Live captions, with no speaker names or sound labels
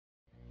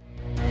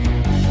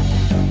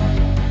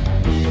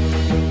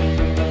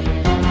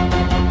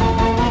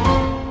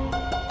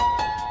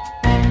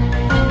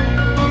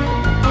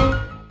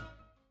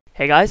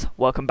Hey guys,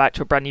 welcome back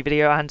to a brand new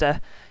video,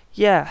 and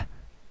yeah,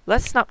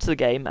 let's snap to the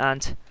game.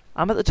 And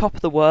I'm at the top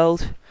of the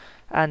world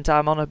and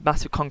I'm on a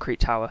massive concrete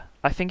tower.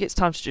 I think it's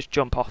time to just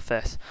jump off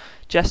this.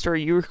 Jester, are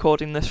you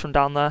recording this from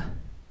down there?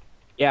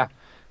 Yeah.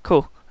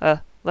 Cool.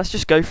 Let's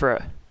just go for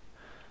it.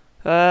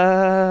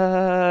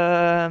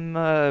 Oh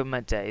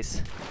my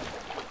days.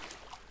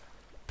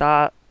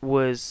 That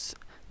was...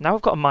 Now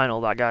we've got to mine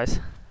all that, guys.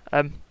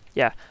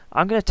 Yeah,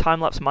 I'm gonna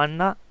time-lapse mining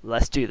that.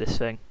 Let's do this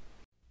thing.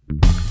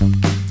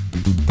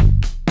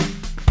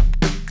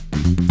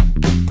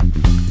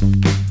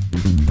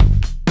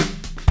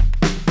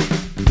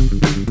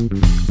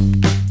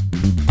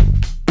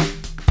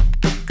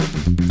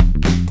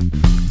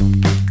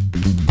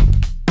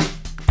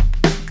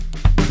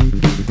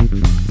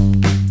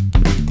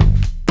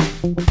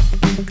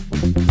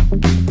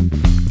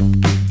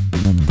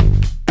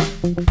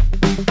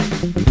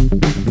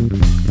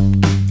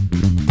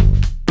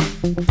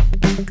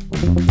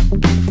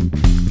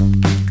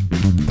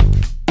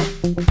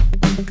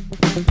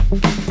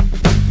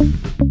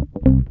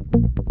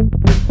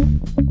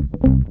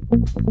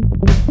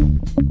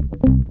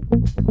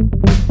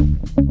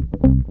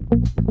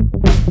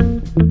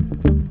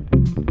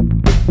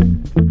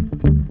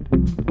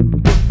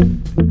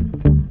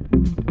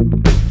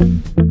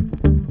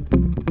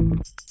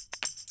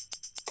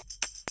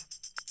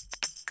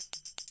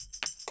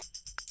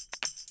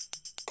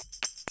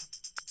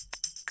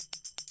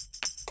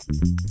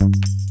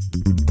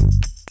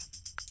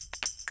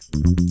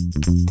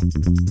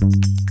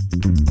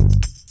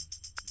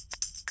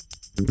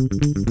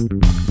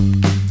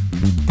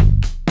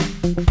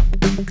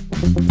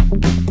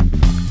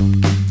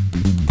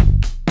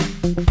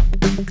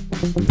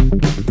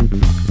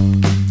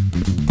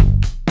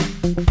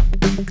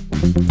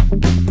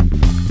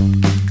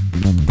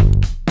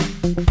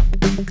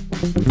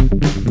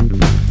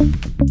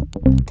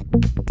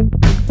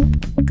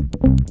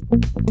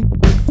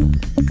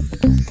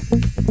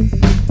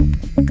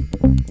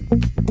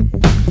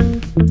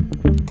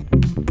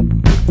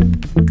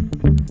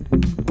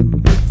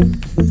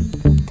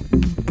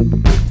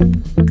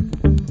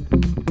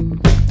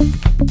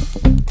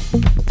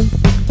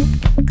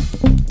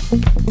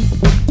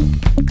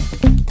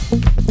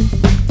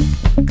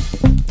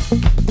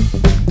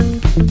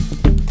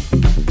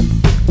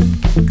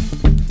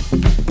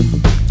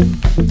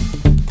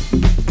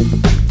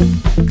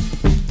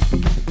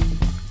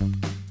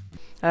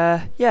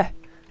 Yeah,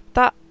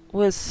 that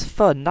was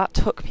fun. That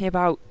took me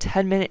about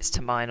 10 minutes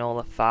to mine all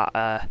of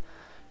that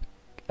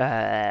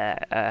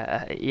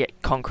yeah,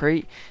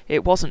 concrete.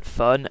 It wasn't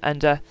fun,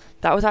 and that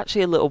was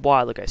actually a little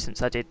while ago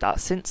since I did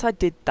that. Since I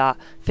did that,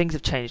 things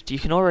have changed. You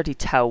can already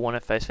tell one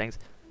of those things.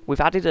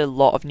 We've added a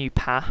lot of new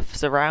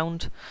paths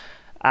around,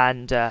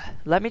 and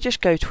let me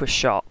just go to a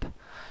shop.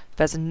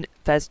 There's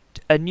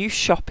a new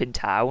shop in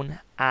town,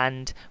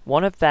 and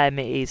one of them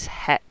is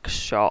Hex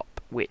Shop,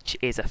 which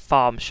is a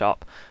farm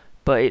shop.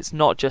 But it's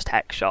not just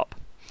Hex Shop,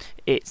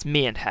 it's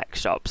me and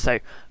Hex Shop. So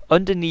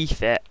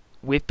underneath it,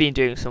 we've been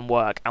doing some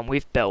work and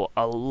we've built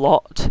a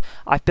lot.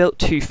 I've built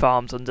 2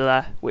 farms under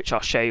there, which I'll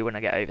show you when I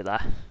get over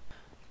there.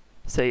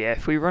 So yeah,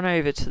 if we run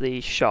over to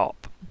the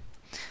shop,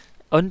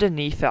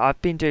 underneath it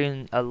I've been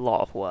doing a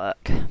lot of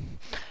work.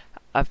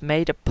 I've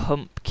made a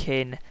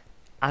pumpkin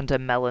and a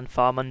melon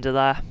farm under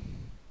there,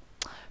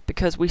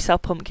 because we sell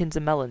pumpkins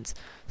and melons.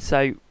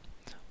 So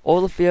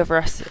all of the other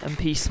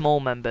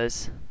SMPSmall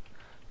members,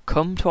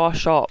 come to our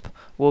shop.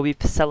 We'll be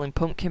selling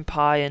pumpkin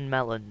pie and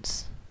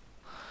melons.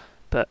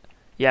 But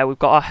yeah, we've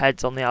got our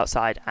heads on the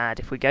outside, and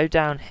if we go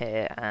down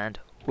here and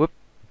whoop,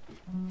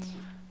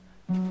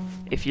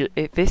 if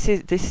this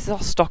is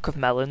our stock of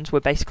melons, we're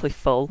basically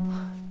full.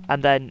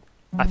 And then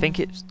I think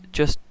it's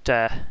just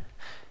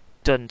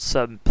done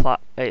some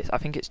I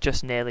think it's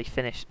just nearly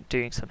finished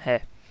doing some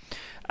here.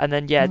 And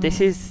then yeah,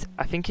 this is,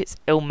 I think it's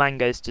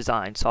Mango's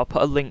design, so I'll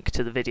put a link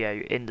to the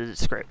video in the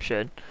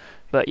description.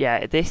 But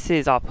yeah, this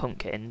is our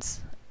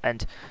pumpkins,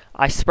 and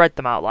I spread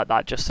them out like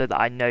that just so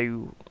that I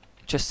know,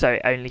 just so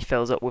it only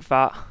fills up with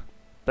that.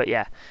 But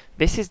yeah,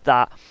 this is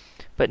that.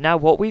 But now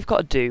what we've got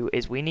to do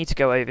is we need to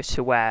go over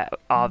to where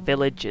our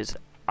villagers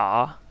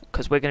are,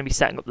 because we're going to be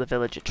setting up the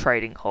villager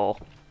trading hall.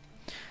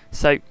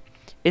 So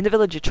in the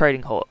villager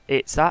trading hall,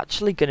 it's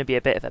actually going to be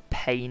a bit of a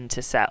pain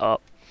to set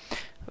up.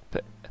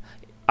 But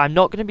I'm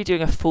not going to be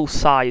doing a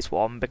full-size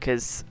one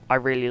because I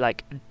really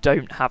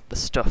don't have the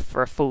stuff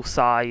for a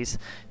full-size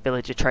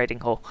villager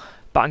trading hall.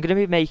 But I'm going to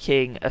be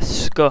making a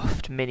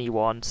scuffed mini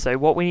one. So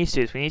what we need to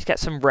do is we need to get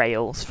some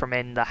rails from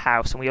in the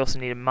house, and we also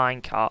need a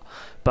minecart.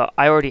 But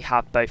I already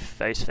have both of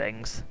those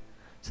things.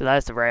 So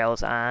there's the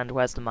rails, and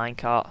where's the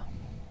minecart?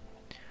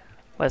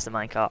 Where's the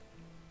minecart?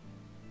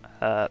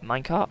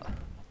 Minecart?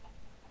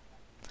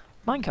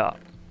 Minecart.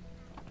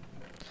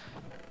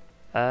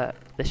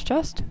 This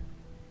chest?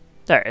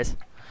 There it is.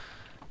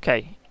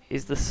 Okay,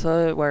 is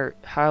the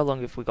how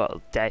long have we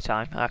got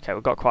daytime? Okay,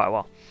 we've got quite a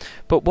while.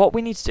 But what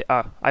we need to do,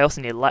 oh, I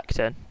also need a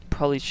lectern.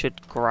 Probably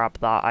should grab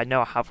that. I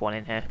know I have one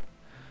in here.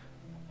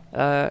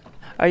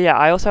 Oh yeah,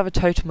 I also have a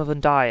totem of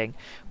undying.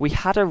 We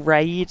had a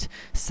raid.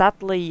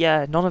 Sadly,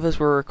 none of us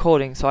were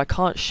recording, so I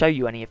can't show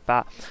you any of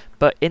that.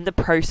 But in the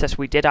process,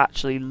 we did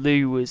actually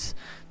lose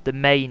the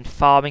main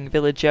farming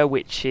villager,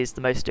 which is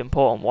the most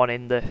important one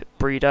in the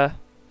breeder.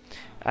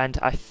 And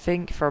I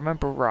think, if I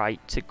remember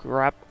right, to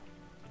grab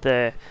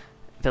the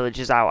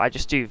villagers out, I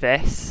just do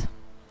this.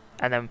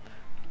 And then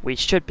we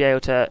should be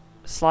able to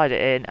slide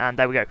it in, and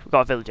there we go, we've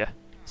got a villager.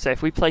 So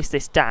if we place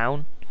this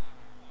down,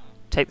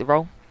 take the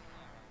roll.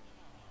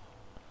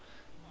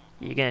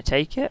 You're going to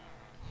take it?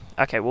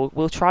 Okay,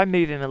 we'll try and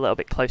move him a little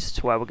bit closer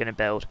to where we're going to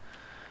build.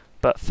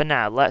 But for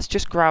now, let's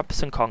just grab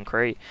some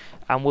concrete,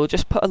 and we'll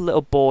just put a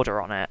little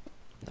border on it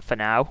for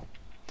now.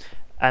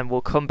 And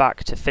we'll come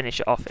back to finish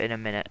it off in a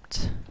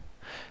minute.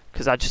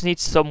 Because I just need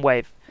some way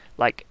of,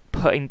 like,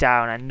 putting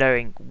down and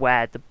knowing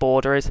where the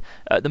border is.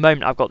 At the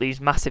moment, I've got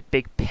these massive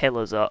big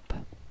pillars up.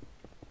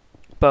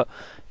 But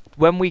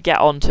when we get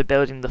on to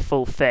building the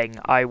full thing,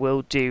 I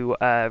will do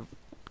a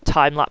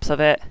time-lapse of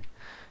it.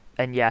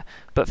 And yeah,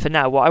 but for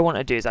now, what I want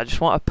to do is I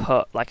just want to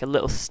put like a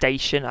little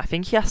station. I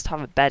think he has to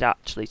have a bed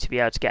actually to be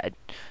able to get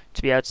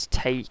to be able to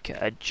take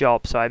a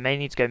job. So I may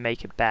need to go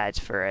make a bed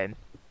for him.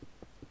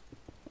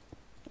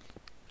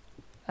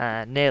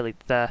 Nearly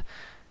there.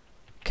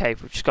 Okay,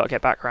 we've just got to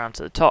get back around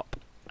to the top.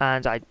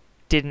 And I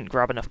didn't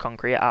grab enough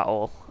concrete at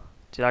all.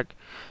 Did I?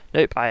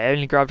 Nope, I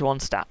only grabbed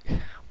one stack.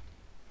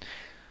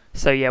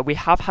 So yeah, we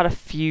have had a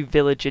few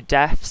villager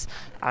deaths,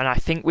 and I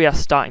think we are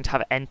starting to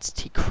have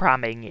entity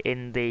cramming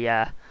in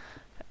the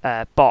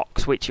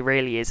box, which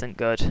really isn't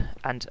good.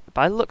 And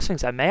by the looks of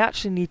things, I may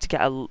actually need to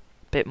get a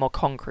bit more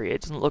concrete.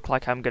 It doesn't look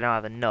like I'm going to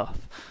have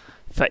enough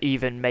for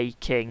even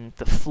making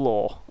the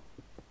floor.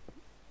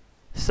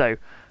 So,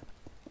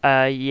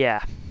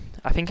 yeah,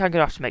 I think I'm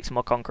going to have to make some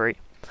more concrete.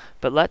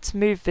 But let's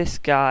move this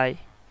guy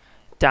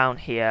down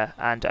here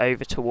and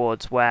over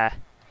towards where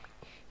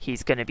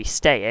he's going to be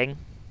staying.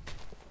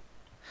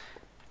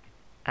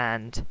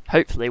 And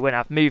hopefully when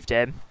I've moved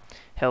him,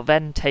 he'll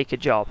then take a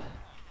job.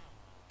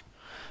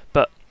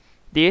 But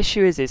the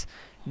issue is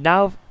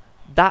now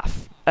that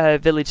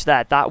village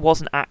there, that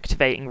wasn't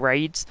activating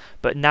raids,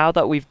 but now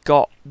that we've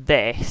got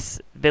this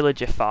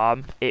villager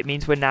farm, it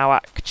means we're now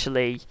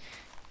actually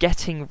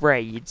getting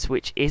raids,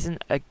 which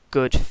isn't a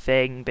good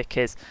thing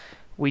because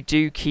we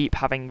do keep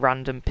having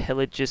random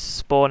pillagers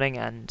spawning,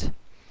 and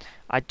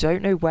I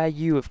don't know where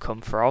you have come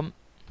from.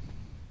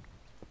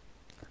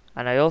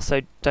 And I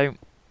also don't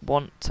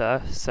want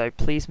to, so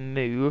please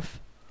move.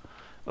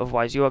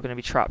 Otherwise you are going to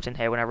be trapped in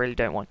here when I really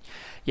don't want.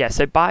 Yeah,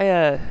 so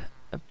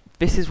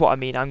this is what I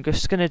mean. I'm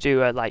just going to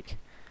do a, like,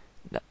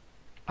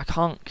 I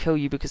can't kill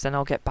you because then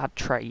I'll get bad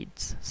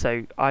trades.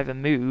 So either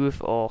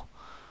move or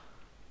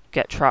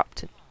get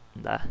trapped in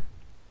there.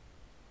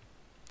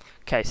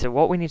 Okay, so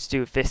what we need to do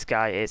with this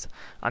guy is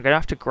I'm going to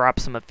have to grab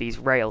some of these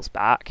rails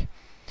back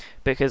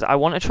because I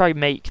want to try and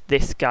make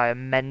this guy a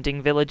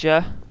mending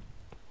villager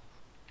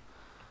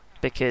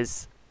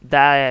because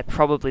they're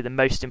probably the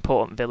most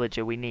important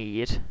villager we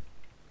need.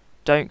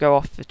 Don't go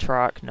off the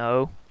track,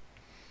 no.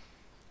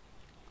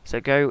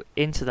 So go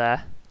into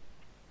there.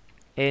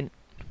 In.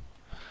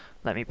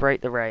 Let me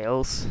break the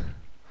rails.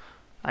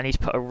 I need to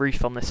put a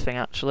roof on this thing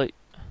actually.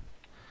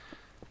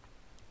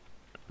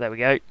 There we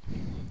go.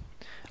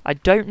 I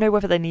don't know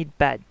whether they need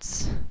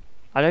beds.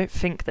 I don't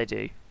think they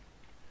do.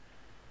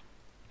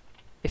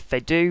 If they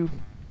do...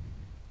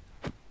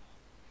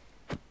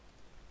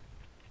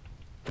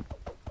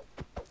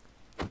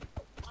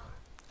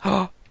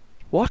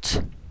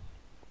 What?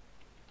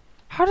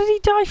 How did he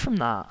die from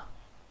that?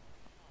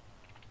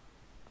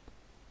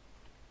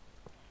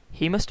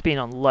 He must have been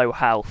on low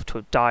health to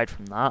have died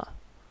from that.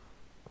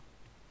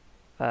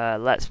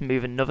 Let's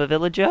move another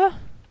villager.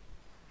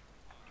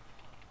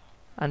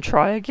 And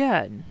try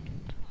again.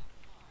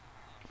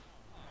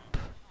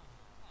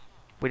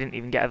 We didn't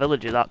even get a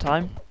villager that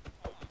time.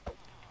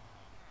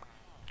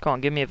 Come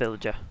on, give me a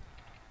villager.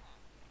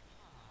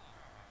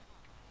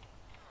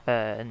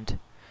 And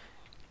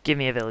give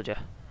me a villager.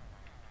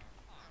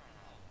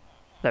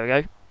 There we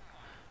go.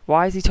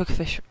 Why has he took a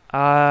fish?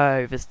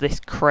 Oh, there's this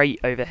crate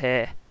over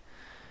here.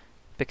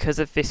 Because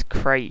of this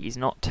crate, he's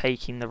not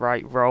taking the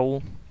right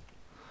roll.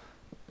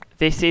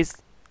 This is...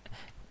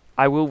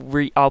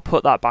 I'll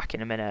put that back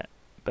in a minute.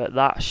 But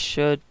that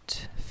should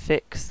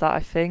fix that,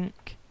 I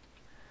think.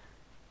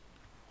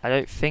 I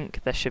don't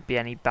think there should be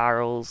any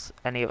barrels.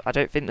 I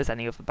don't think there's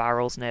any other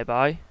barrels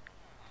nearby.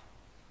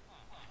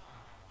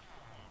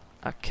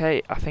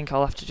 Okay, I think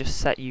I'll have to just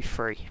set you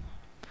free.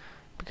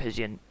 Because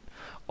you...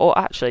 Or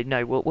actually,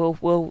 no,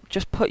 we'll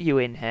just put you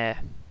in here.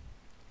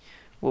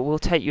 We'll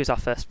take you as our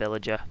first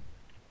villager.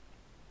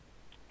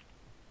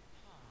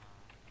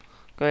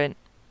 Go in.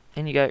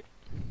 In you go.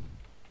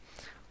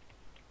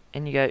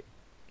 In you go.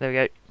 There we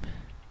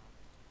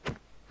go.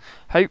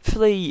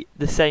 Hopefully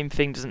the same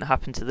thing doesn't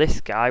happen to this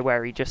guy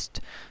where he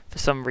just, for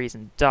some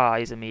reason,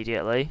 dies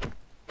immediately.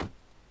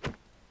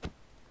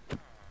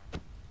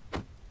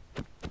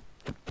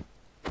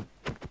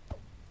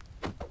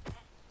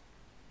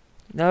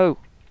 No.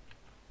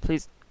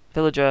 Please,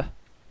 villager.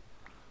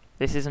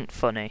 This isn't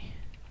funny.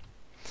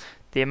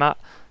 The amount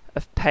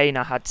of pain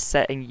I had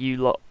setting you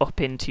lot up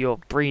into your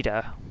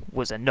breeder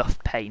was enough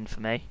pain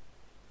for me.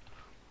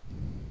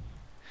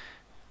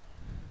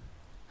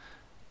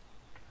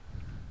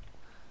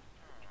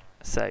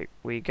 So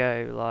we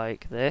go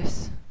like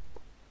this,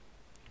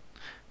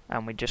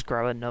 and we just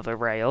grow another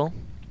rail,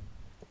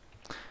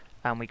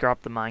 and we grab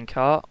the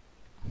minecart,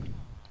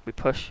 we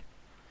push,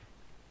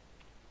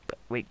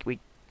 we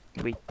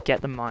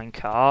get the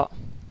minecart,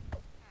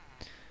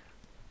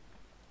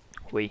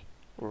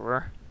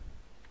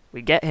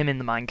 we get him in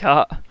the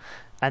minecart,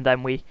 and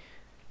then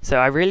so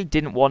I really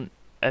didn't want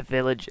a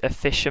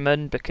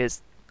fisherman,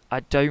 because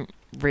I don't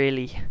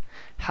really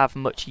have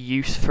much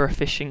use for a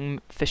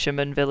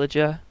fisherman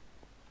villager.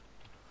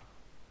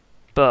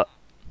 But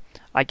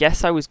I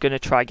guess I was going to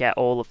try get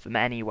all of them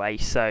anyway,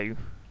 so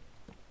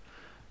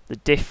the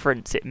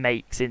difference it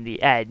makes in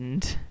the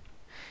end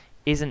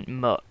isn't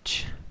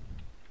much.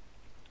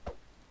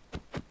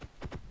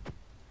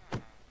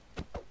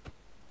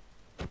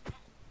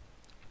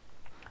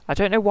 I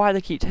don't know why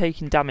they keep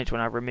taking damage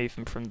when I remove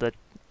them from the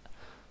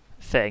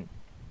thing.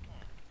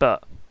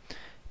 But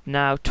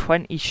now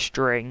 20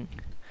 string.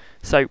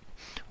 So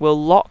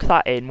we'll lock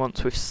that in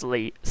once we've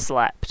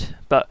slept.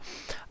 But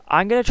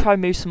I'm going to try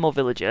and move some more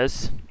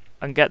villagers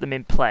and get them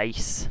in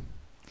place,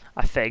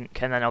 I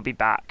think, and then I'll be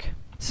back.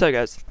 So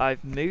guys,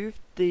 I've moved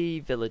the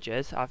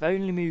villagers. I've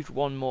only moved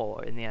one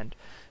more in the end,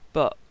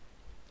 but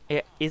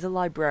it is a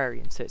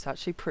librarian, so it's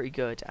actually pretty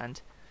good. And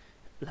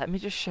let me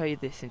just show you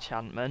this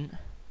enchantment.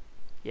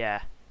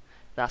 Yeah,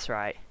 that's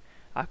right.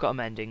 I've got a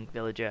mending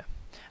villager,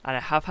 and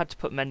I have had to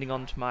put mending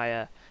onto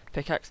my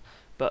pickaxe,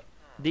 but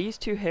these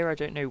two here, I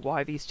don't know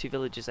why these two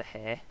villagers are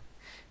here.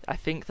 I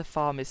think the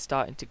farm is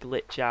starting to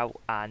glitch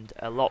out, and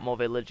a lot more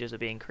villagers are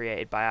being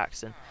created by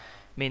accident,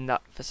 meaning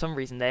that for some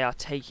reason they are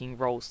taking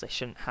roles they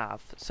shouldn't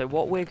have. So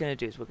what we're going to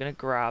do is we're going to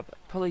grab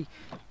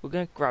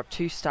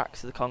 2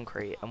 stacks of the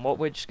concrete, and what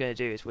we're just going to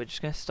do is we're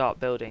just going to start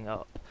building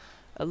up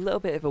a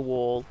little bit of a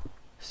wall,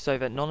 so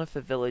that none of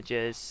the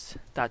villagers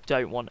that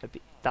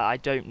I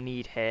don't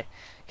need here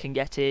can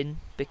get in,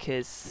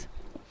 because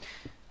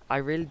I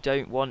really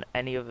don't want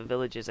any other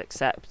villagers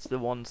except the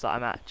ones that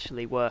I'm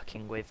actually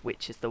working with,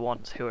 which is the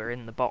ones who are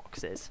in the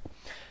boxes.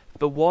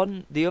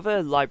 The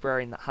other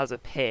librarian that has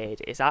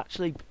appeared is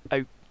actually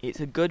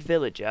it's a good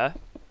villager.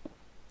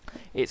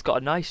 It's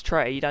got a nice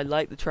trade. I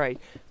like the trade,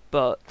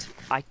 but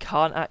I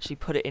can't actually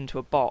put it into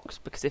a box,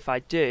 because if I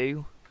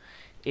do,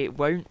 it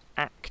won't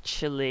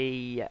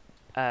actually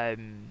it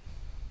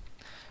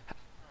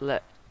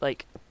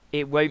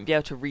won't be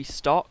able to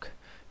restock,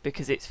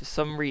 because it's for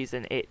some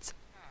reason it's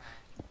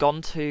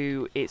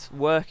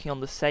working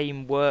on the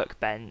same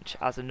workbench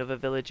as another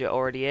villager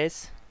already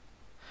is.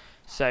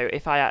 So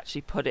if I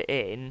actually put it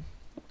in,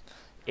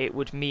 it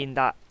would mean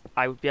that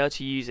I would be able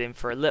to use him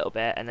for a little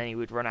bit and then he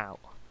would run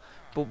out.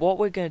 But what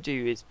we're going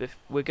to do is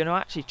we're going to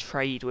actually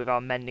trade with our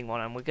mending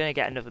one, and we're going to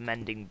get another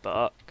mending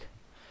book,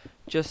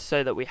 just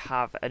so that we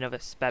have another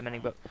spare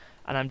mending book.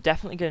 And I'm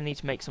definitely going to need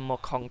to make some more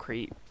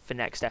concrete for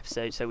next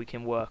episode so we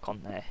can work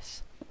on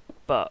this.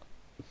 But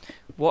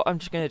what I'm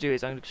just going to do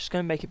is I'm just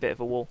going to make a bit of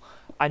a wall.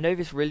 I know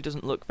this really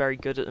doesn't look very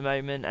good at the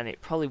moment, and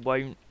it probably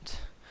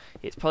won't.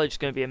 It's probably just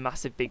going to be a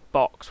massive big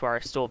box where I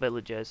store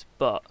villagers,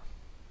 but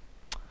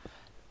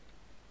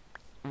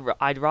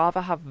I'd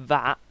rather have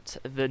that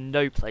than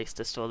no place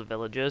to store the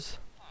villagers.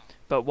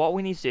 But what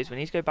we need to do is we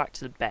need to go back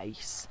to the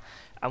base,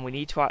 and we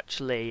need to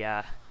actually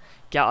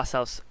get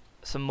ourselves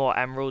some more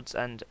emeralds.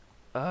 And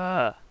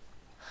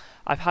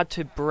I've had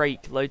to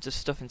break loads of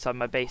stuff inside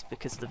my base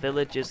because the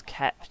villagers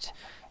kept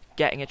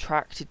getting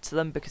attracted to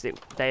them, because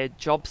they're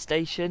job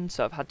stations,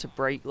 so I've had to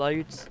break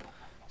loads.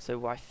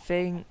 So I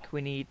think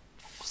we need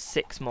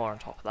 6 more on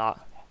top of that.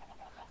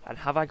 And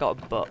have I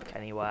got a book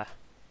anywhere?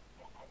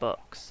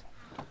 Books.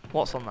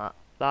 What's on that?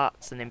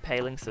 That's an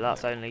impaling, so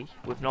that's only...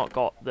 We've not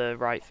got the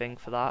right thing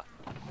for that.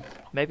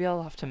 Maybe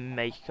I'll have to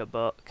make a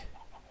book.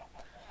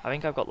 I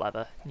think I've got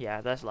leather.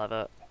 Yeah, there's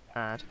leather.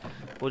 And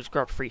we'll just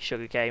grab 3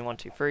 sugar cane. 1,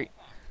 2, 3.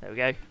 There we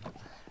go.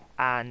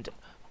 And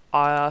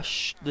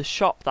the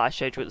shop that I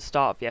showed you at the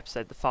start of the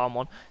episode, the farm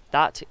one,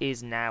 that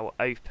is now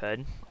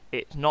open.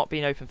 It's not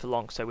been open for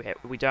long, so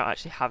we don't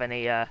actually have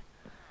any...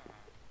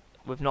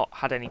 we've not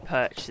had any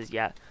purchases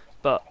yet.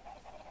 But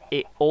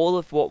all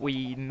of what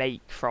we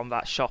make from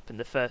that shop in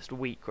the first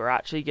week, we're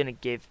actually going to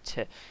give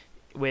to...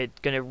 We're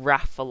going to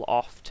raffle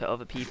off to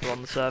other people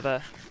on the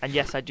server. And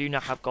yes, I do now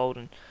have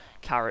golden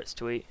carrots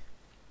to eat.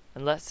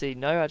 And let's see.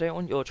 No, I don't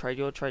want your trade.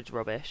 Your trade's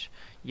rubbish.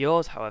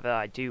 Yours, however,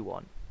 I do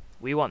want.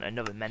 We want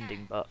another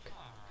mending book.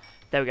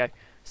 There we go.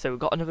 So we've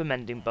got another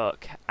mending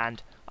book,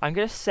 and I'm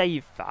going to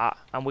save that,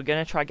 and we're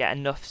going to try get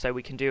enough so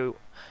we can do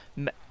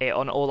it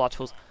on all our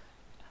tools.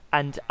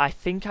 And I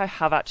think I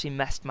have actually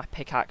messed my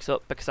pickaxe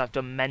up, because I've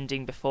done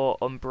mending before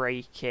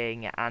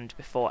unbreaking and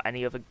before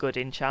any other good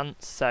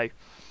enchants. So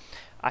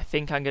I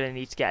think I'm going to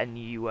need to get a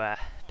new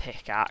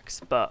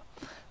pickaxe. But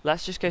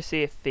let's just go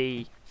see if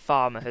the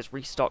farmer has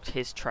restocked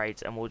his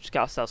trades, and we'll just get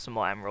ourselves some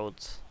more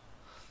emeralds.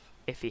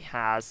 If he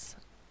has...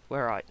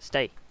 We're right.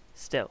 Stay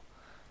still.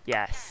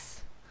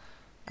 Yes.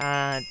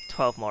 And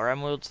 12 more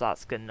emeralds,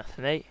 that's good enough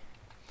for me.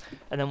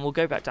 And then we'll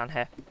go back down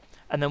here.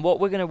 And then what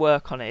we're going to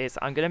work on is,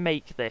 I'm going to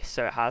make this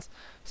so it has,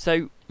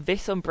 so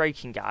this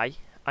unbreaking guy,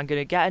 I'm going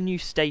to get a new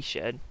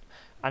station,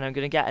 and I'm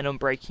going to get an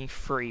unbreaking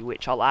 3,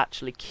 which I'll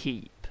actually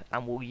keep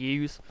and will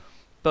use.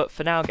 But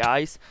for now,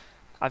 guys,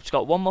 I've just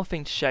got one more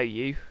thing to show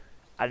you,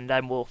 and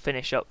then we'll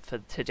finish up for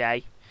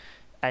today.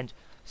 And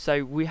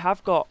so we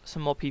have got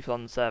some more people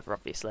on the server,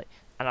 obviously,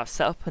 and I've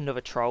set up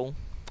another troll,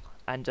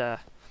 and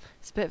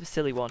it's a bit of a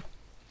silly one.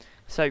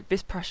 So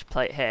this pressure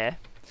plate here,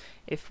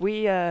 if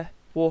we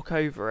walk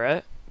over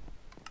it,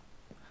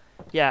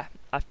 yeah,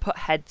 I've put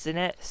heads in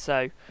it,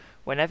 so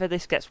whenever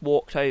this gets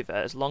walked over,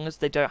 as long as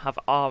they don't have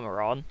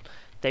armor on,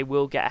 they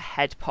will get a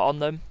head put on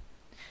them.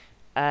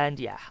 And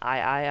yeah,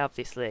 I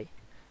obviously,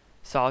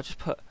 so I'll just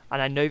put,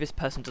 and I know this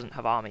person doesn't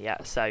have armor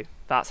yet, so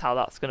that's how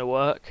that's going to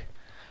work.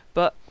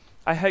 But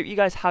I hope you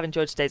guys have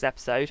enjoyed today's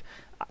episode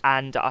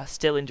and are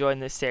still enjoying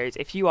this series.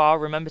 If you are,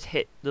 remember to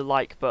hit the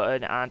like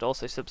button and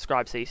also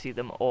subscribe so you see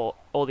them all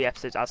the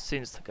episodes as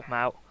soon as they come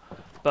out.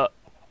 But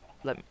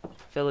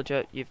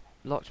villager, you've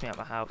locked me out of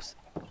my house.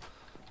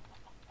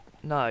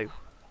 No.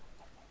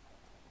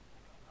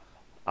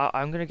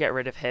 I'm going to get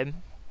rid of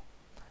him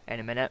in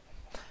a minute.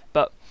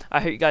 But I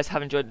hope you guys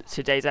have enjoyed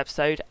today's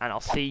episode, and I'll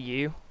see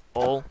you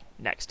all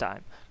next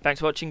time.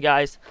 Thanks for watching,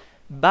 guys.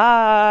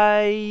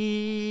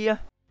 Bye!